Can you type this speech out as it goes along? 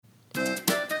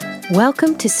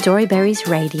Welcome to Storyberries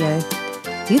Radio.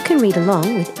 You can read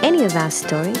along with any of our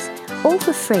stories, all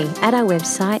for free at our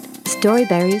website,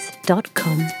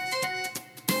 storyberries.com.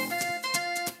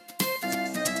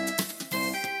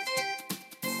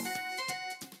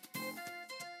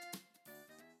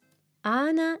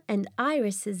 Anna and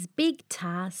Iris's Big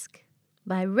Task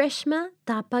by Reshma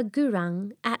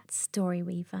Thapagurung at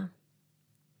Storyweaver.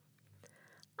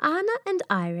 Anna and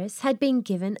Iris had been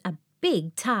given a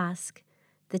big task,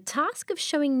 the task of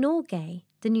showing Norgay,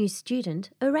 the new student,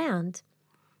 around.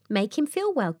 "Make him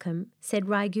feel welcome," said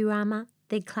Raigurama,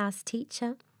 their class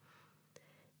teacher.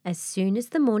 As soon as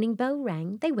the morning bell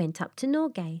rang, they went up to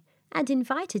Norgay and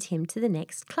invited him to the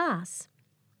next class.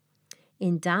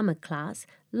 In Dharma class,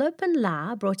 Lopan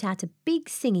La brought out a big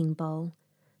singing bowl.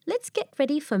 "Let's get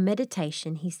ready for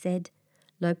meditation," he said.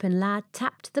 Lopan La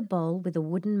tapped the bowl with a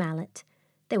wooden mallet.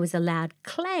 There was a loud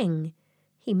clang.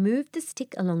 He moved the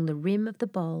stick along the rim of the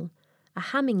bowl. A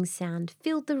humming sound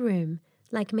filled the room,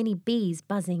 like many bees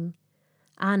buzzing.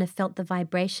 Anna felt the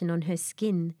vibration on her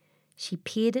skin. She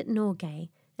peered at Norgay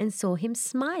and saw him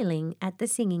smiling at the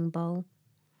singing bowl.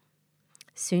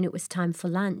 Soon it was time for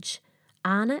lunch.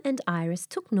 Anna and Iris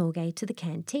took Norgay to the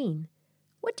canteen.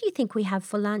 "What do you think we have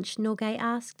for lunch?" Norgay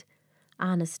asked.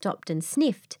 Anna stopped and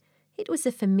sniffed. It was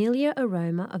a familiar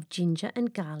aroma of ginger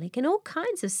and garlic and all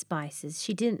kinds of spices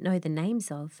she didn't know the names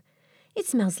of. "It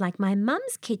smells like my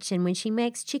mum's kitchen when she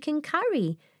makes chicken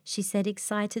curry," she said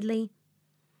excitedly.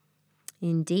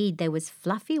 Indeed, there was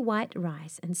fluffy white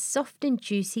rice and soft and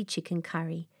juicy chicken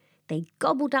curry. They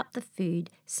gobbled up the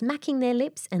food, smacking their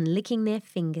lips and licking their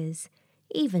fingers.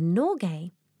 Even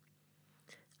Norgay.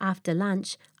 After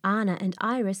lunch, Anna and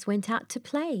Iris went out to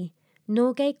play.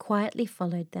 Norgay quietly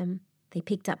followed them. They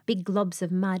picked up big globs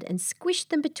of mud and squished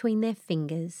them between their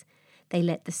fingers. They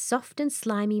let the soft and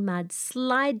slimy mud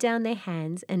slide down their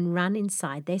hands and run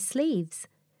inside their sleeves.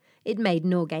 It made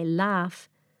Norgay laugh.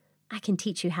 "I can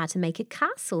teach you how to make a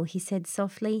castle," he said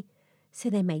softly. So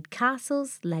they made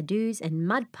castles, ladoos and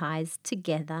mud pies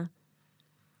together.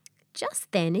 Just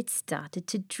then it started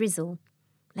to drizzle.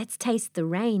 "Let's taste the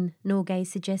rain," Norgay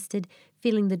suggested,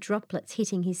 feeling the droplets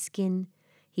hitting his skin.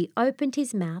 He opened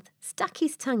his mouth, stuck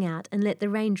his tongue out and let the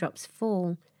raindrops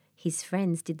fall. His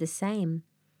friends did the same.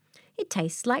 "It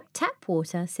tastes like tap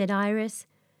water," said Iris.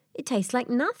 "It tastes like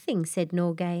nothing," said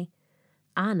Norgay.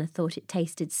 Anna thought it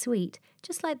tasted sweet,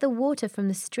 just like the water from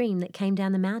the stream that came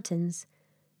down the mountains.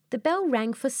 The bell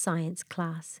rang for science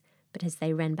class, but as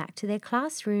they ran back to their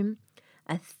classroom,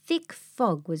 a thick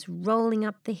fog was rolling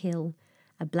up the hill.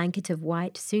 A blanket of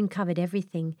white soon covered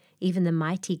everything, even the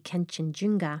mighty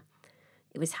Kanchenjunga.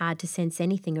 It was hard to sense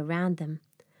anything around them.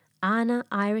 Anna,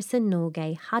 Iris and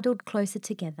Norgay huddled closer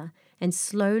together and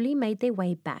slowly made their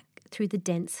way back through the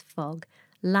dense fog,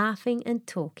 laughing and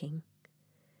talking.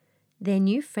 Their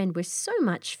new friend was so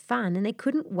much fun and they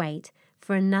couldn't wait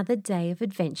for another day of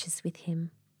adventures with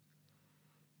him.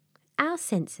 Our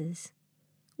senses.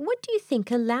 What do you think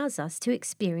allows us to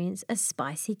experience a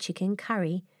spicy chicken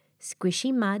curry,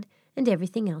 squishy mud, and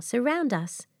everything else around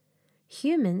us?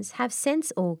 Humans have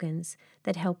sense organs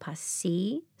that help us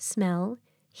see, smell,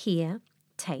 hear,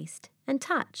 taste, and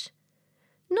touch.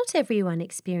 Not everyone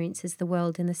experiences the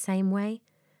world in the same way.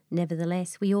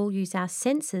 Nevertheless, we all use our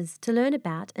senses to learn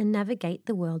about and navigate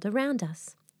the world around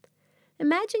us.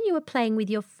 Imagine you are playing with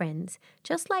your friends,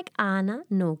 just like Anna,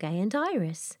 Norgay, and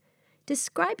Iris.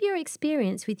 Describe your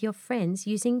experience with your friends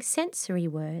using sensory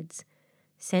words.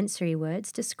 Sensory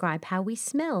words describe how we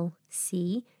smell,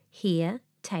 see, hear,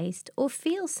 taste, or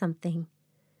feel something.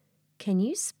 Can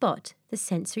you spot the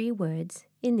sensory words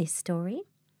in this story?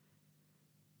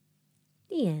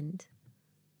 The end.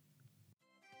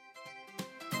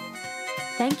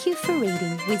 Thank you for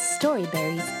reading with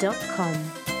Storyberries.com.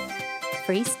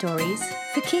 Free stories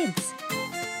for kids.